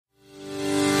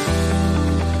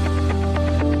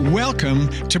Welcome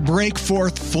to Break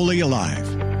Forth Fully Alive.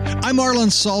 I'm Arlen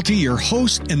Salty, your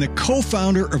host and the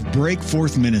co-founder of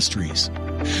Forth Ministries.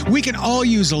 We can all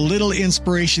use a little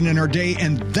inspiration in our day,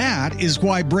 and that is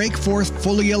why Break Forth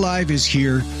Fully Alive is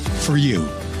here for you.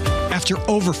 After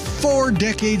over 4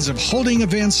 decades of holding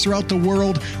events throughout the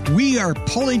world, we are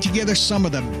pulling together some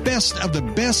of the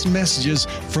best messages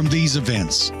from these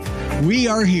events. We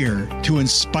are here to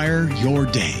inspire your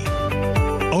day.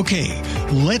 Okay,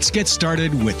 let's get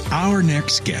started with our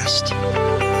next guest.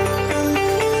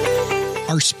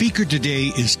 Our speaker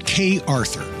today is Kay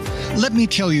Arthur. Let me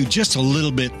tell you just a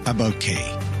little bit about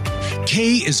Kay.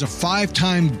 Kay is a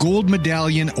 5-time gold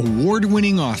medallion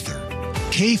award-winning author.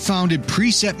 Kay founded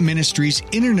Precept Ministries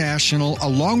International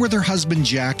along with her husband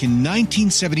Jack in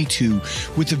 1972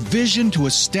 with a vision to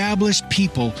establish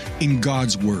people in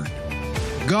God's Word.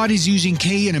 God is using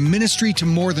Kay in a ministry to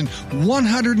more than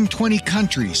 120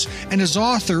 countries and is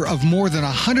author of more than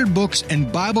 100 books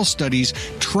and Bible studies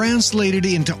translated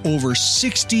into over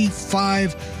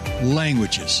 65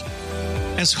 languages.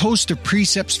 As host of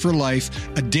Precepts for Life,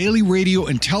 a daily radio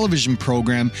and television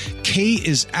program, Kay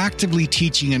is actively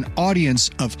teaching an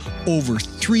audience of over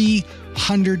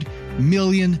 300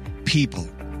 million people.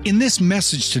 In this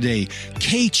message today,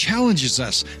 Kay challenges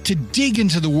us to dig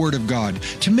into the Word of God,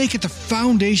 to make it the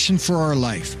foundation for our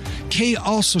life. Kay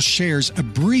also shares a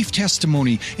brief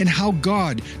testimony in how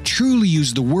God truly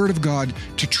used the Word of God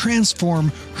to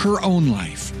transform her own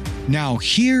life. Now,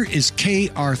 here is Kay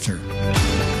Arthur.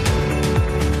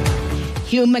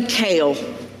 Hugh McHale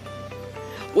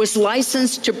was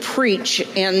licensed to preach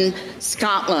in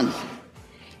Scotland.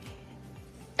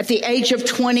 At the age of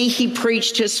 20, he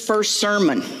preached his first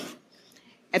sermon.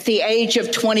 At the age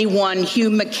of 21, Hugh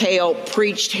McHale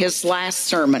preached his last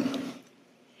sermon.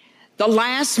 The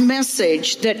last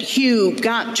message that Hugh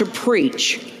got to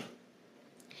preach,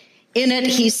 in it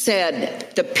he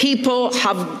said, "The people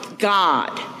of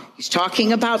God." He's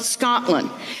talking about Scotland.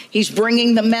 He's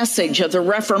bringing the message of the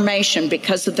Reformation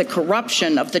because of the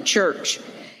corruption of the church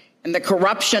and the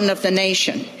corruption of the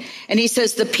nation. And he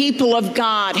says the people of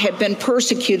God have been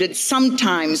persecuted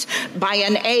sometimes by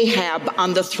an Ahab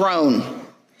on the throne,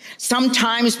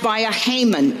 sometimes by a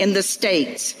Haman in the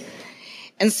States,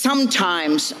 and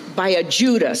sometimes by a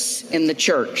Judas in the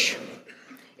church.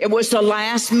 It was the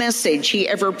last message he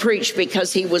ever preached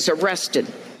because he was arrested.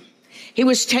 He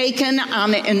was taken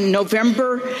in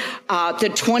November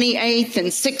the 28th in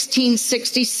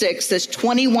 1666. This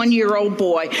 21-year-old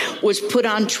boy was put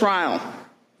on trial.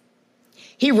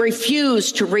 He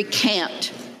refused to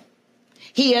recant.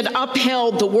 He had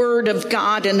upheld the Word of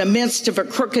God in the midst of a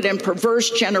crooked and perverse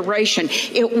generation.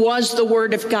 It was the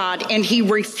Word of God, and he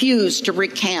refused to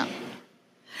recant.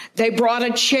 They brought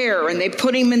a chair, and they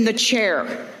put him in the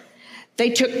chair.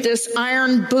 They took this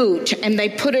iron boot and they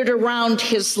put it around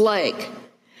his leg.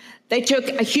 They took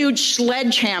a huge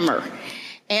sledgehammer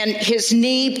and his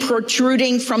knee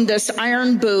protruding from this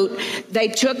iron boot. They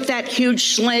took that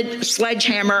huge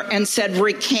sledgehammer and said,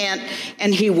 "Recant,"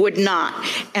 and he would not.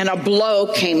 And a blow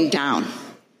came down.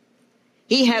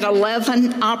 He had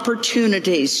 11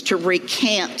 opportunities to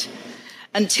recant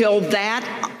until that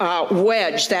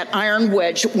iron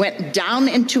wedge went down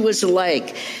into his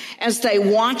leg. As they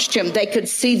watched him, they could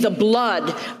see the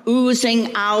blood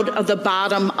oozing out of the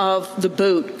bottom of the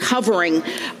boot, covering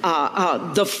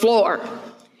the floor.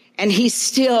 And he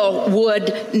still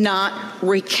would not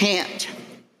recant.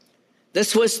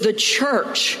 This was the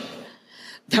church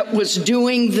that was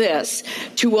doing this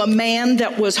to a man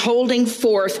that was holding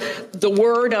forth the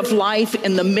word of life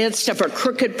in the midst of a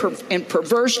crooked and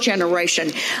perverse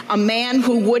generation, a man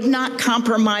who would not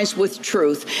compromise with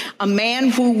truth, a man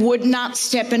who would not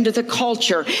step into the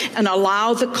culture and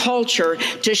allow the culture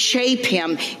to shape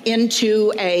him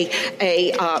into a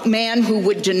man who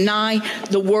would deny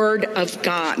the word of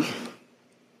God.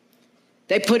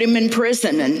 They put him in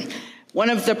prison, and one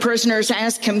of the prisoners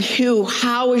asked him, "Hugh,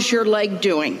 how is your leg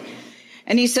doing?"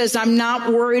 And he says, "I'm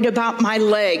not worried about my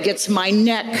leg. It's my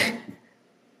neck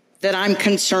that I'm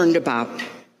concerned about."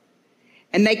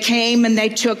 And they came and they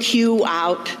took Hugh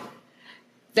out.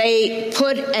 They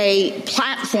put a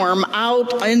platform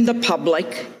out in the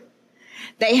public.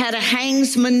 They had a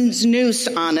hangsman's noose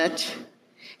on it.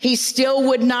 He still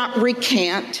would not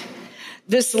recant.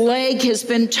 This leg has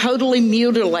been totally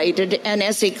mutilated, and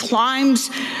as he climbs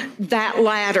that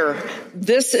ladder,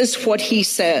 this is what he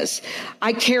says: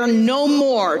 "I care no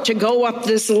more to go up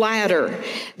this ladder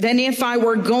than if I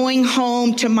were going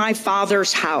home to my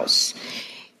Father's house.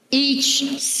 Each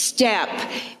step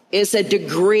is a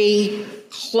degree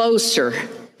closer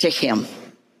to him."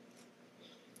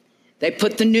 They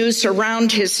put the noose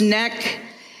around his neck.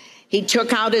 he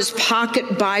took out his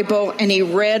pocket Bible and he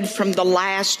read from the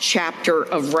last chapter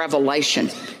of Revelation.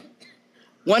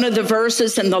 One of the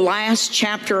verses in the last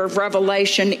chapter of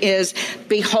Revelation is,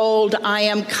 "Behold, I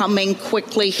am coming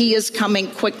quickly. He is coming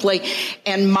quickly,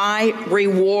 and my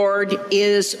reward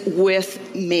is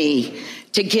with me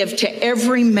to give to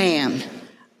every man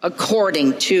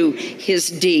according to his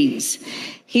deeds."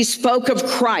 He spoke of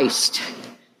Christ,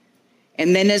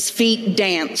 and then his feet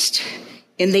danced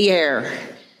in the air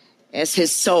as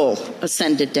his soul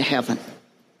ascended to heaven.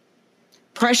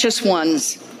 Precious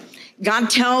ones, God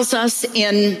tells us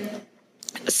in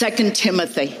 2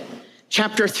 Timothy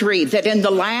chapter 3 that in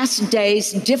the last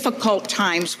days difficult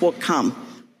times will come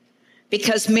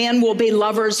because men will be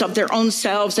lovers of their own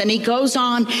selves. And he goes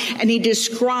on and he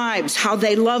describes how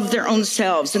they love their own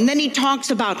selves. And then he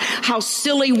talks about how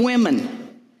silly women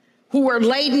who are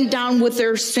laden down with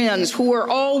their sins, who are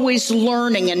always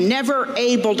learning and never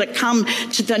able to come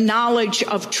to the knowledge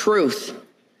of truth,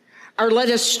 are led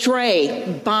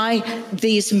astray by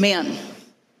these men.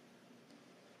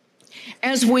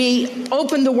 As we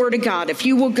open the Word of God, if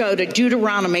you will go to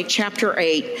Deuteronomy chapter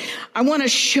 8, I want to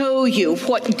show you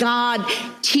what God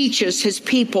teaches his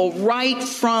people right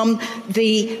from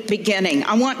the beginning.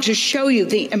 I want to show you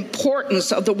the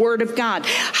importance of the Word of God.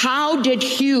 How did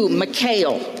Hugh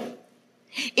McHale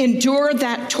endure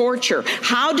that torture?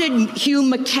 How did Hugh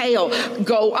McHale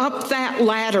go up that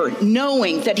ladder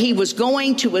knowing that he was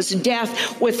going to his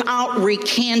death without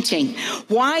recanting?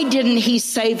 Why didn't he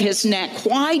save his neck?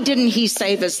 Why didn't he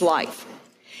save his life?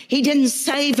 He didn't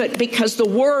save it because the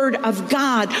Word of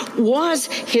God was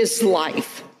his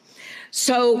life.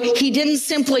 So he didn't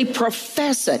simply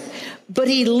profess it, but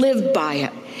he lived by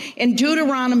it. In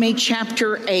Deuteronomy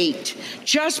chapter 8,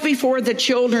 just before the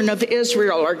children of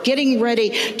Israel are getting ready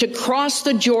to cross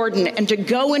the Jordan and to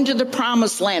go into the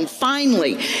promised land,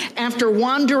 finally, after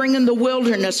wandering in the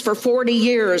wilderness for 40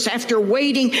 years, after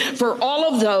waiting for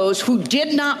all of those who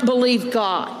did not believe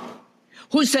God,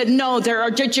 who said, no, there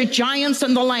are giants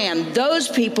in the land, those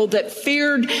people that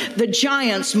feared the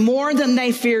giants more than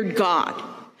they feared God,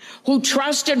 who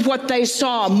trusted what they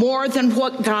saw more than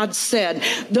what God said.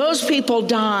 Those people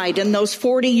died in those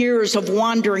 40 years of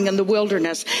wandering in the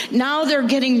wilderness. Now they're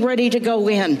getting ready to go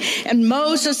in, and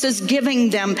Moses is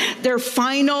giving them their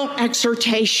final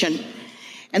exhortation.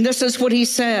 And this is what he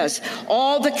says: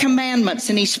 all the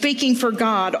commandments, and he's speaking for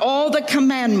God, all the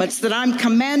commandments that I'm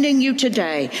commanding you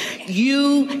today,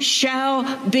 you shall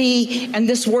be, and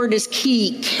this word is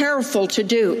key, careful to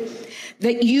do,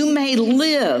 that you may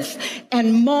live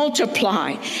and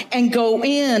multiply and go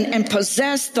in and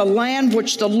possess the land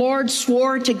which the Lord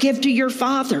swore to give to your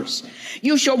fathers.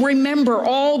 You shall remember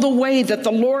all the way that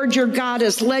the Lord your God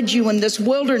has led you in this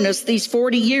wilderness these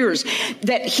 40 years,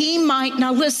 that he might,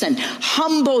 now listen,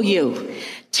 humble you,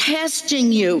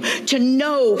 testing you to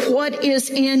know what is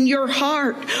in your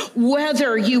heart,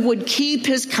 whether you would keep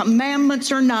his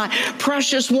commandments or not.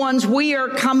 Precious ones, we are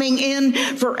coming in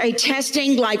for a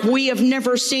testing like we have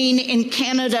never seen in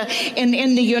Canada and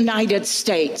in the United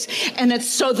States. And it's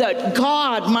so that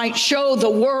God might show the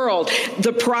world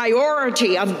the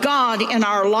priority of God in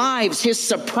our lives, his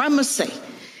supremacy.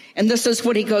 And this is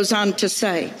what he goes on to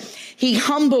say. He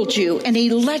humbled you, and he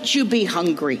let you be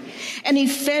hungry, and he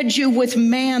fed you with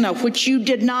manna, which you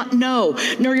did not know,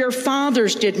 nor your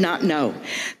fathers did not know,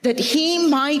 that he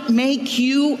might make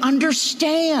you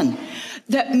understand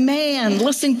that man,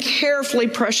 listen carefully,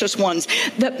 precious ones,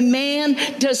 that man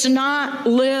does not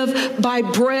live by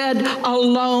bread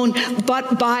alone,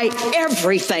 but by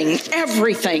everything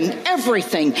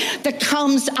that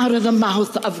comes out of the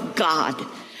mouth of God.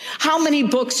 How many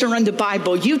books are in the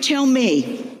Bible? You tell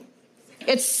me.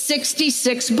 It's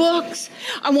 66 books.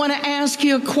 I want to ask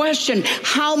you a question.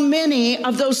 How many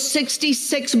of those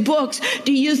 66 books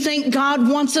do you think God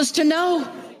wants us to know?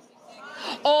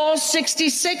 All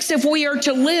 66, if we are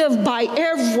to live by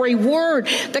every word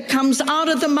that comes out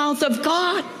of the mouth of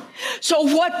God. So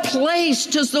what place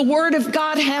does the Word of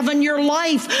God have in your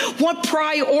life? What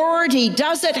priority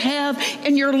does it have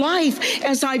in your life?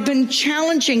 As I've been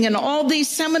challenging in all these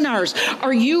seminars,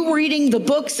 are you reading the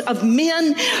books of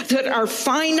men that are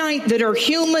finite, that are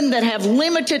human, that have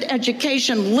limited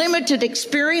education, limited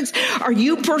experience? Are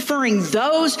you preferring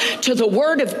those to the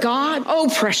Word of God? Oh,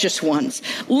 precious ones,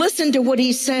 listen to what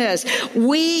he says.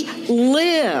 We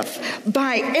live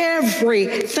by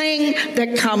everything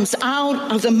that comes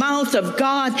out of the mouth of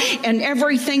God, and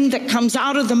everything that comes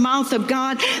out of the mouth of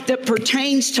God that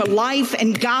pertains to life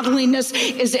and godliness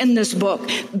is in this book.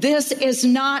 This is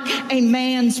not a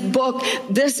man's book.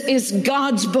 This is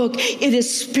God's book. It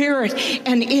is spirit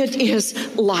and it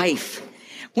is life.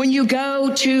 When you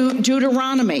go to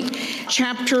Deuteronomy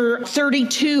chapter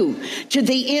 32 to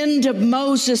the end of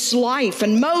Moses' life.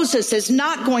 And Moses is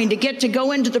not going to get to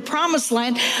go into the promised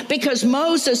land because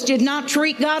Moses did not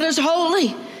treat God as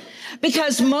holy.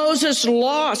 Because Moses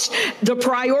lost the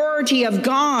priority of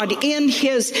God in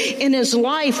his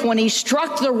life when he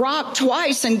struck the rock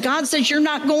twice, and God says, "You're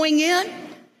not going in.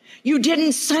 You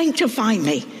didn't sanctify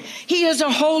me." He is a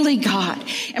holy God.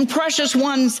 And precious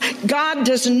ones, God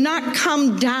does not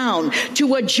come down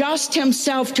to adjust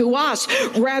himself to us.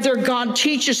 Rather, God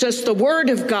teaches us the word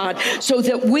of God so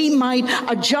that we might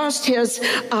adjust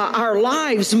our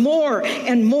lives more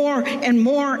and more and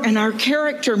more, and our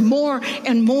character more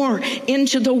and more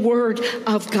into the word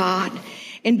of God.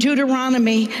 In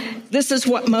Deuteronomy, this is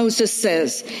what Moses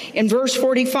says in verse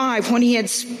 45, when he had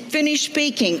finished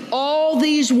speaking all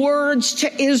these words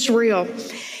to Israel,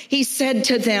 he said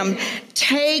to them,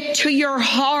 "Take to your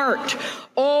heart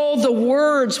all the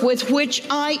words with which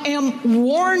I am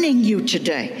warning you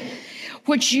today,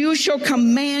 which you shall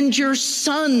command your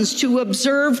sons to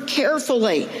observe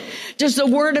carefully." Does the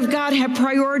word of God have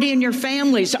priority in your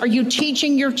families? Are you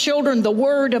teaching your children the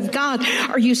word of God?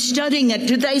 Are you studying it?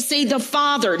 Do they see the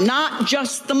father, not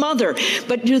just the mother,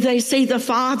 but do they see the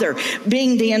father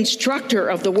being the instructor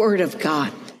of the word of God?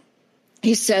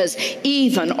 He says,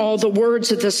 even all the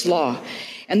words of this law.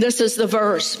 And this is the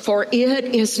verse, "For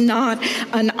it is not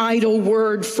an idle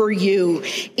word for you.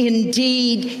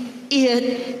 Indeed,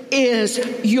 it is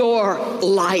your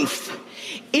life."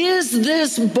 Is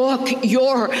this book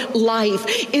your life?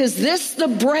 Is this the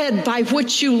bread by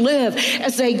which you live?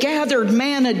 As they gathered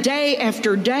manna day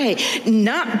after day,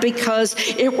 not because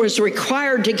it was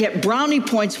required to get brownie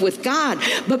points with God,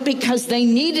 but because they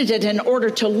needed it in order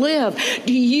to live.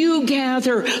 Do you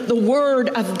gather the word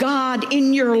of God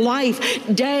in your life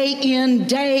day in,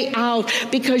 day out,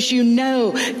 because you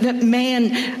know that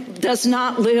man does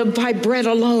not live by bread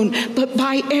alone, but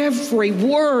by every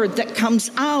word that comes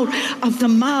out of the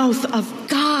mouth of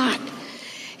God?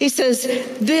 He says,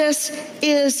 this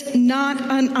is not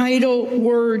an idle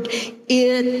word.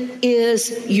 It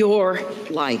is your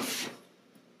life.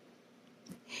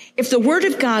 If the word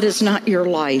of God is not your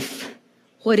life,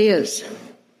 what is?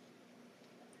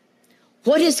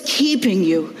 What is keeping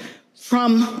you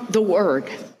from the word?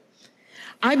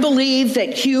 I believe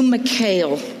that Hugh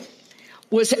McHale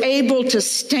was able to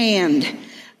stand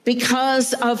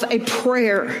because of a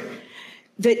prayer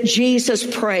that Jesus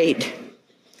prayed.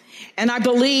 And I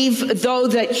believe, though,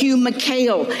 that Hugh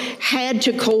McHale had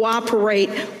to cooperate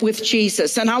with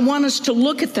Jesus. And I want us to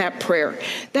look at that prayer.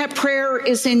 That prayer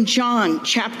is in John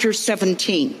chapter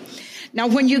 17. Now,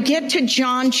 when you get to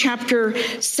John chapter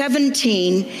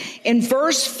 17, in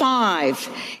verse 5,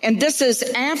 and this is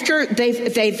after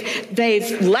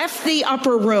they've left the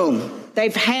upper room.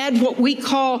 They've had what we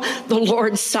call the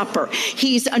Lord's Supper.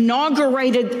 He's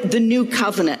inaugurated the new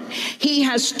covenant. He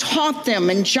has taught them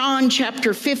in John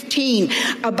chapter 15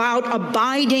 about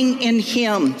abiding in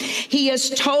him. He has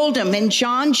told them in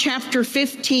John chapter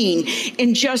 15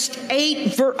 in just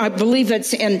 8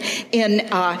 verses.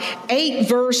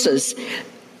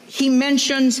 He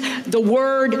mentions the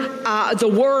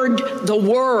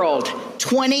world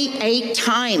 28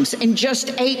 times in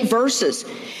just 8 verses.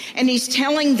 And he's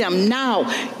telling them,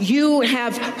 now you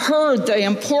have heard the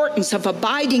importance of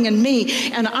abiding in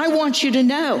me, and I want you to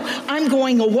know I'm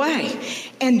going away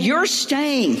and you're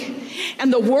staying,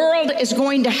 and the world is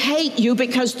going to hate you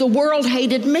because the world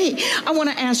hated me. I want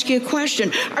to ask you a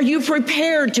question. Are you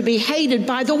prepared to be hated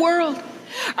by the world?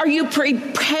 Are you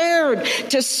prepared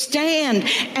to stand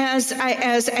as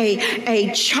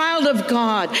a child of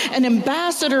God, an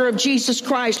ambassador of Jesus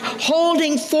Christ,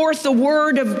 holding forth the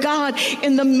word of God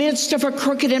in the midst of a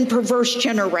crooked and perverse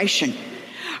generation?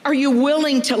 Are you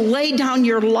willing to lay down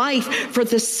your life for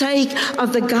the sake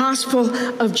of the gospel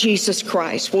of Jesus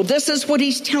Christ? Well, this is what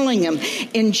he's telling them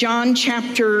in John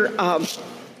chapter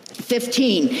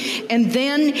 15. And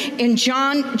then in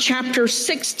John chapter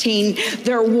 16,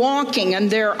 they're walking and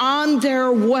they're on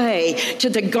their way to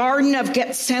the Garden of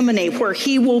Gethsemane where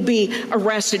he will be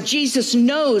arrested. Jesus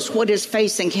knows what is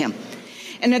facing him.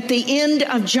 And at the end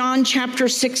of John chapter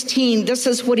 16, this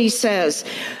is what he says.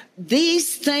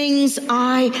 These things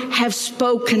I have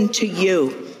spoken to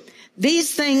you.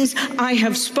 These things I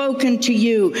have spoken to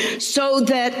you so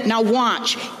that, now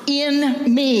watch,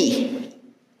 in me,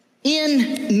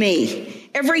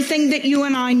 everything that you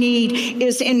and I need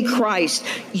is in Christ.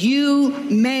 You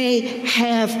may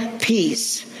have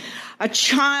peace. A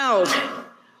child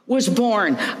was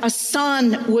born. A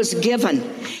son was given.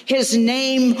 His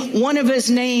name, one of his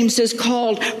names is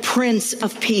called Prince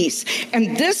of Peace.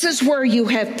 And this is where you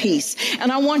have peace.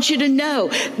 And I want you to know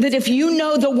that if you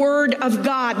know the word of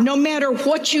God, no matter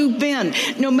what you've been,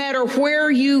 no matter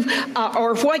where you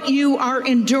or what you are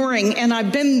enduring, and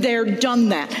I've been there, done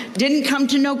that. Didn't come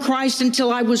to know Christ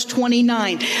until I was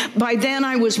 29. By then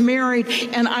I was married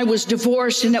and I was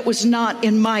divorced, and it was not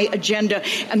in my agenda.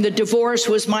 And the divorce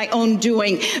was my own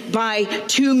doing, by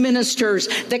two ministers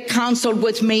that counseled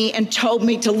with me and told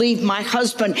me to leave my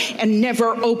husband, and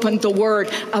never opened the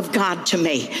word of God to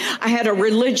me. I had a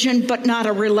religion, but not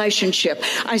a relationship.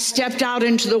 I stepped out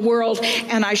into the world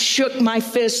and I shook my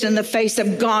fist in the face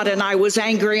of God, and I was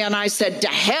angry, and I said, to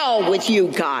hell with you,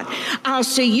 God. I'll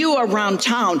see you around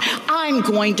town. I'm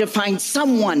going to find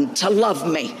someone to love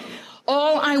me.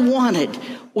 All I wanted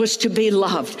was to be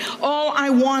loved. All I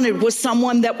wanted was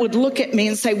someone that would look at me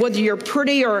and say, whether you're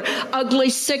pretty or ugly,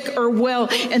 sick or well,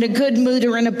 in a good mood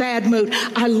or in a bad mood,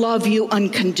 I love you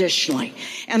unconditionally.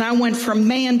 And I went from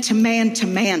man to man to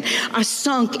man. I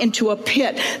sunk into a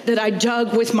pit that I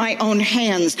dug with my own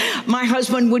hands. My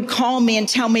husband would call me and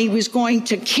tell me he was going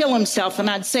to kill himself, and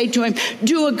I'd say to him,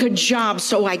 do a good job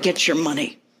so I get your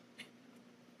money.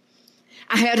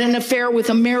 I had an affair with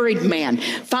a married man,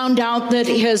 found out that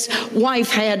his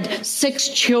wife had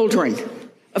 5 children,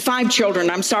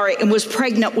 and was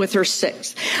pregnant with her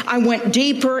 6th. I went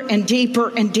deeper and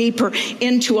deeper and deeper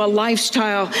into a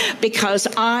lifestyle because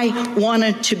I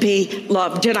wanted to be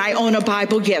loved. Did I own a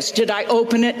Bible? Yes. Did I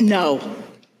open it? No.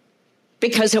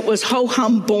 Because it was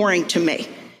ho-hum boring to me.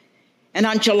 And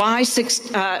on July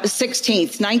 16th,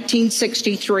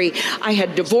 1963, I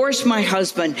had divorced my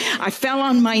husband. I fell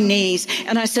on my knees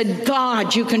and I said,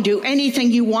 God, you can do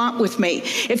anything you want with me.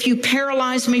 If you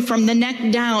paralyze me from the neck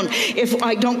down, if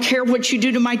I don't care what you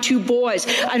do to my 2 boys,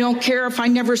 I don't care if I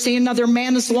never see another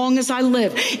man as long as I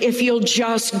live, if you'll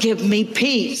just give me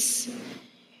peace.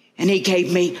 And he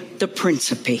gave me the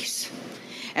Prince of Peace.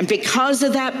 And because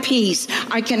of that peace,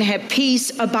 I can have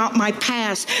peace about my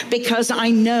past, because I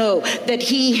know that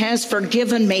he has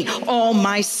forgiven me all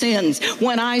my sins.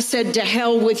 When I said, to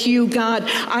hell with you, God,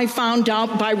 I found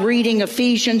out by reading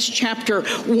Ephesians chapter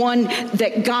 1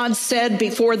 that God said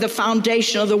before the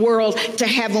foundation of the world, to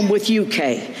heaven with you,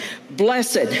 Kay.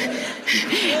 Blessed.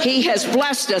 He has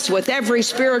blessed us with every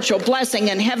spiritual blessing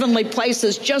in heavenly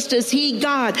places, just as he,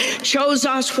 God, chose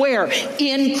us where?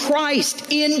 In Christ,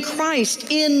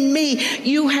 in me,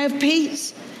 you have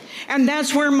peace. And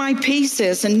that's where my peace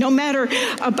is. And no matter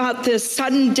about the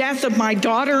sudden death of my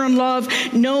daughter-in-law,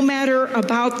 no matter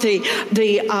about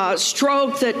the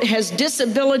stroke that has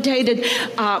disabilitated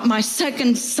my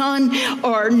second son,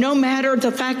 or no matter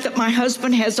the fact that my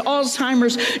husband has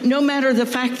Alzheimer's, no matter the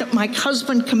fact that my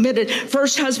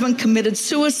first husband committed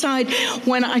suicide,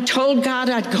 when I told God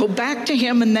I'd go back to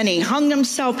him and then he hung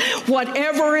himself,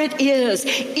 whatever it is,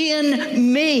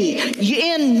 in me,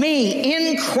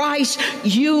 in Christ,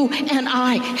 you and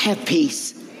I have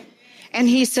peace. And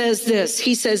he says this,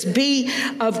 he says, be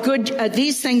of good,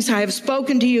 these things I have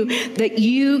spoken to you, that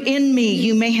you in me,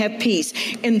 you may have peace.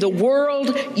 In the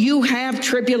world, you have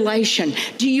tribulation.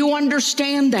 Do you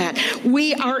understand that?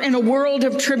 We are in a world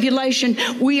of tribulation.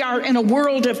 We are in a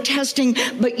world of testing,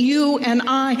 but you and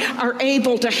I are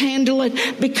able to handle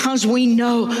it because we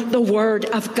know the word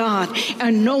of God.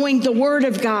 And knowing the word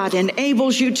of God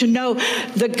enables you to know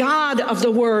the God of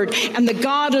the word. And the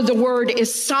God of the word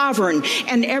is sovereign,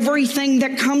 and everything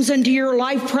that comes into your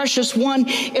life, precious one,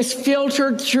 is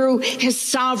filtered through his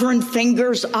sovereign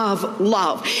fingers of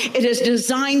love. It is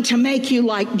designed to make you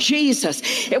like Jesus.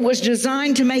 It was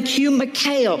designed to make Hugh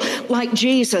McHale like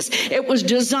Jesus. It was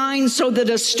designed so that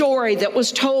a story that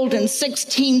was told in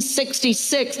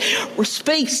 1666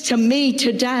 speaks to me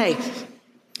today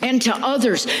and to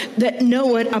others that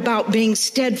know it, about being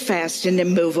steadfast and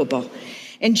immovable.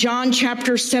 In John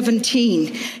chapter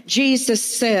 17, Jesus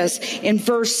says in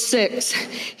verse 6,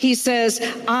 he says,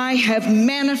 I have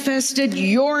manifested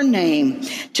your name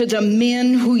to the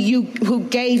men whom you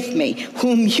gave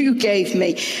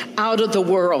me out of the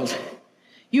world.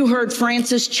 You heard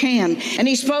Francis Chan, and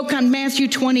he spoke on Matthew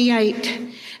 28.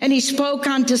 And he spoke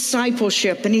on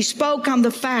discipleship, and he spoke on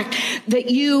the fact that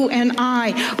you and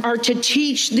I are to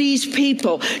teach these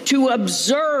people to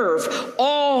observe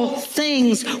all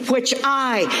things which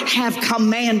I have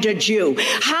commanded you.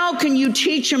 How can you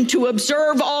teach them to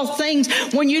observe all things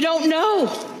when you don't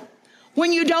know?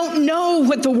 when you don't know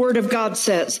what the Word of God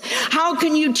says? How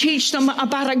can you teach them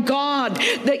about a God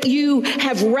that you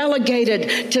have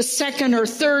relegated to second or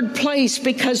third place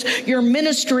because your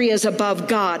ministry is above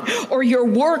God, or your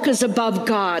work is above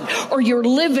God, or your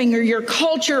living, or your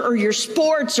culture, or your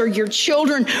sports, or your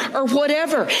children, or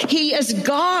whatever? He is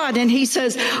God, and he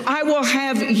says,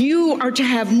 you are to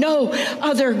have no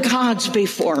other gods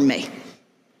before me.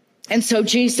 And so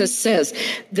Jesus says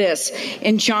this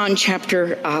in John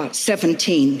chapter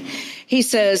 17. He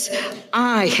says,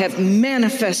 I have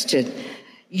manifested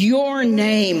your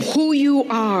name, who you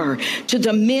are, to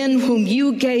the men whom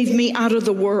you gave me out of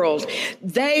the world.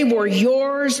 They were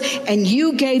yours, and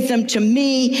you gave them to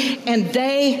me, and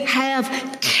they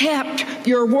have kept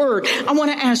your word. I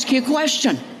want to ask you a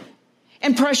question.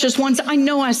 And precious ones, I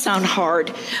know I sound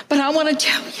hard, but I want to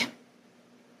tell you,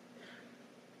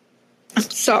 I'm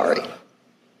sorry.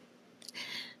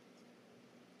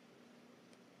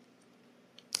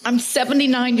 I'm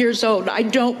 79 years old. I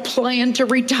don't plan to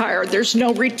retire. There's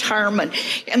no retirement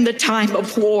in the time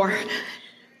of war.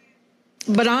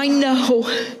 But I know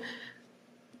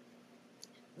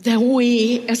that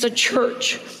we as a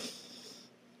church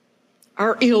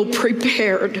are ill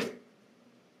prepared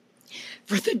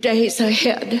for the days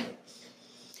ahead.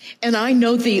 And I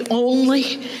know the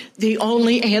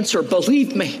only answer,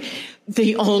 believe me,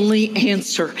 the only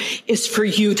answer is for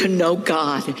you to know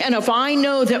God. And if I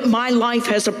know that my life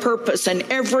has a purpose and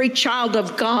every child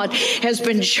of God has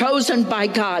been chosen by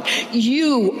God,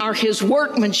 you are his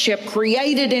workmanship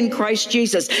created in Christ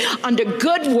Jesus unto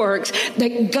good works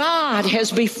that God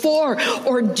has before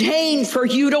ordained for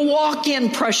you to walk in,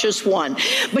 precious one.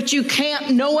 But you can't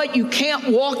know it, you can't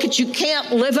walk it, you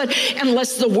can't live it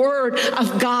unless the word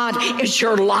of God is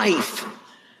your life.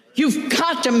 You've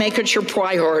got to make it your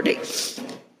priority.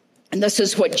 And this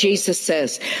is what Jesus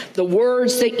says. The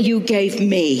words that you gave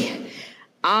me,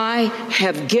 I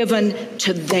have given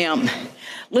to them.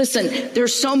 Listen,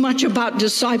 there's so much about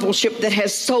discipleship that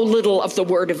has so little of the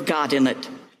word of God in it.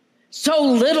 So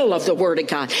little of the word of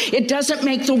God. It doesn't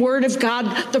make the word of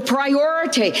God the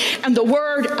priority. And the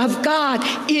word of God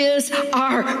is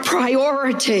our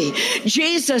priority.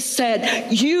 Jesus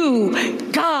said,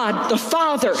 you, God the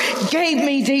Father, gave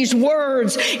me these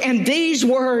words, and these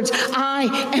words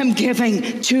I am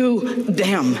giving to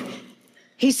them.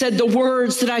 He said, the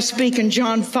words that I speak in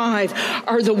John 5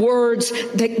 are the words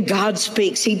that God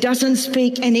speaks. He doesn't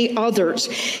speak any others.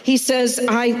 He says,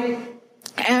 I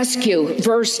ask you,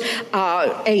 verse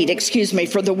 8,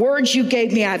 for the words you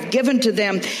gave me, I've given to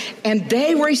them, and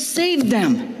they received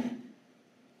them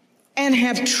and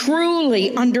have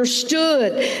truly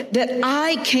understood that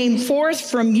I came forth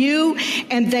from you,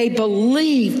 and they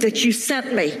believe that you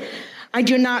sent me. I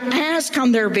do not ask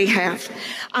on their behalf.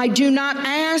 I do not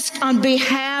ask on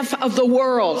behalf of the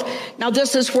world. Now,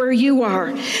 this is where you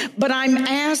are. But I'm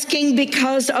asking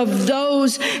because of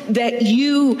those that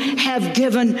you have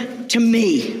given to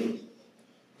me.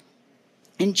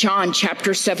 In John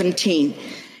chapter 17,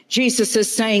 Jesus is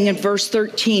saying in verse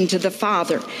 13 to the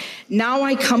Father, now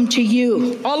I come to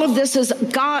you. All of this is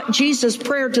Jesus'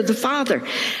 prayer to the Father.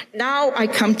 Now I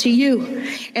come to you.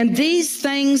 And these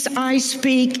things I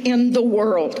speak in the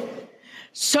world,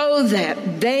 so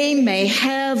that they may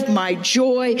have my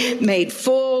joy made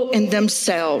full in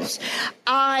themselves.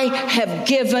 I have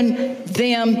given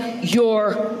them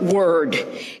your word,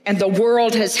 and the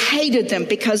world has hated them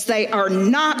because they are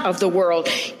not of the world,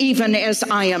 even as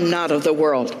I am not of the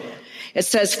world. It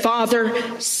says,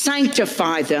 Father,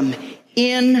 sanctify them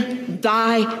in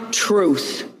thy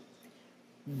truth.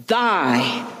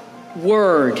 Thy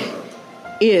word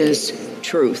is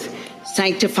truth.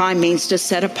 Sanctify means to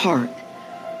set apart,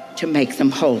 to make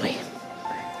them holy.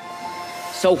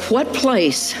 So what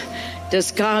place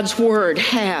does God's word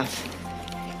have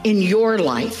in your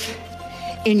life,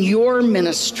 in your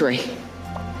ministry?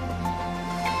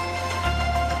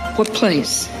 What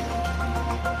place?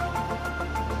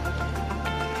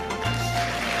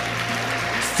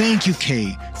 Thank you,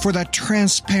 Kay, for that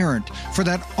transparent, for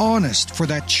that honest, for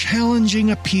that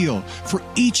challenging appeal for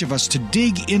each of us to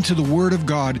dig into the Word of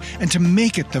God and to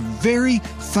make it the very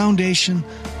foundation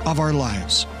of our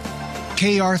lives.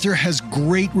 Kay Arthur has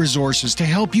great resources to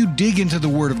help you dig into the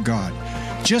Word of God.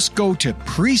 Just go to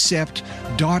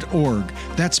precept.org.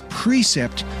 That's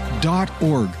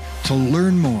precept.org to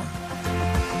learn more.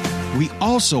 We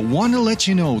also want to let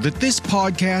you know that this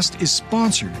podcast is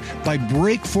sponsored by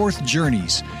Break Forth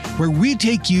Journeys, where we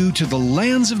take you to the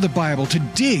lands of the Bible to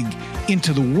dig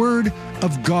into the Word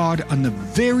of God on the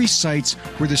very sites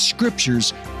where the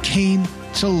Scriptures came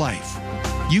to life.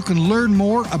 You can learn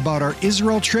more about our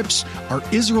Israel trips, our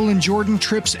Israel and Jordan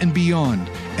trips, and beyond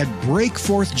at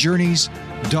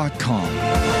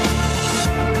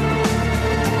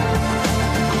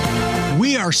breakforthjourneys.com.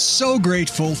 We are so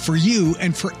grateful for you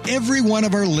and for every one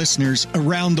of our listeners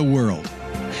around the world.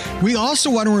 We also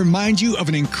want to remind you of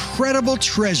an incredible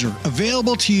treasure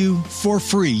available to you for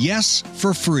free. Yes,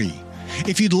 for free.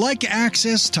 If you'd like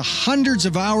access to hundreds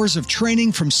of hours of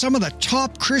training from some of the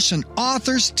top Christian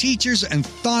authors, teachers, and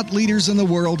thought leaders in the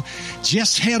world,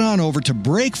 just head on over to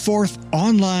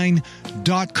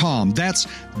breakforthonline.com. That's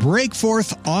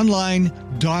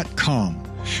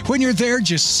breakforthonline.com. When you're there,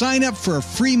 just sign up for a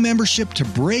free membership to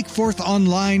Breakforth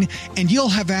Online, and you'll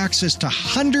have access to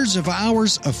hundreds of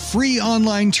hours of free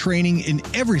online training in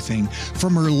everything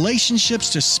from relationships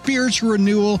to spiritual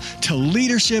renewal to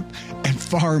leadership and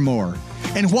far more.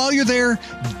 And while you're there,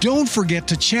 don't forget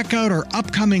to check out our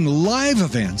upcoming live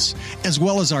events, as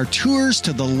well as our tours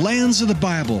to the lands of the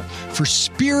Bible for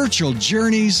spiritual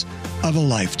journeys of a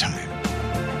lifetime.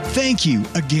 Thank you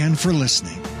again for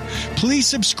listening. Please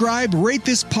subscribe, rate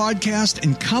this podcast,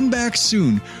 and come back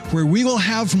soon, where we will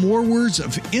have more words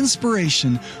of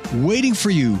inspiration waiting for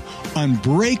you on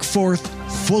Break Forth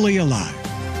Fully Alive.